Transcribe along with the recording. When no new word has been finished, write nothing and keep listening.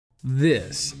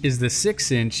This is the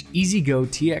 6-inch EZGO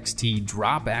TXT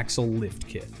drop axle lift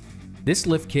kit. This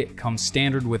lift kit comes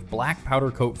standard with black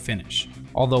powder coat finish,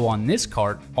 although on this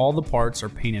cart, all the parts are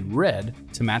painted red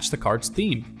to match the cart's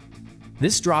theme.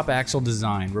 This drop axle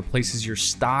design replaces your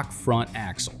stock front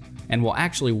axle and will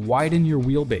actually widen your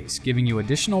wheelbase, giving you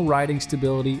additional riding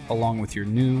stability along with your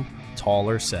new,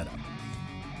 taller setup.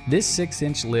 This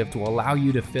 6-inch lift will allow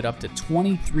you to fit up to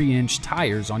 23-inch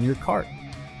tires on your cart.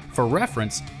 For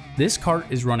reference, this cart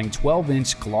is running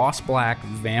 12-inch gloss black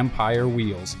Vampire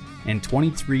wheels and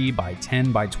 23 by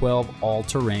 10 by 12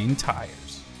 all-terrain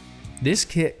tires. This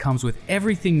kit comes with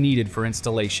everything needed for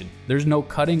installation. There's no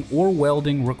cutting or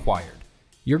welding required.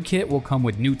 Your kit will come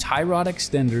with new tie rod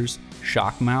extenders,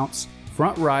 shock mounts,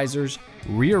 front risers,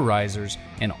 rear risers,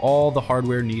 and all the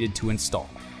hardware needed to install.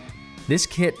 This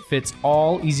kit fits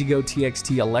all EZGO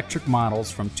TXT electric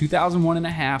models from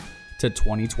 2001.5 to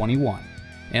 2021.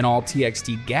 And all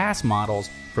TXT gas models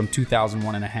from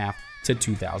 2001.5 to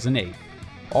 2008.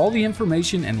 All the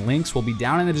information and links will be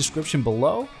down in the description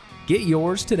below. Get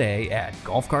yours today at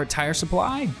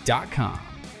golfcarttiresupply.com.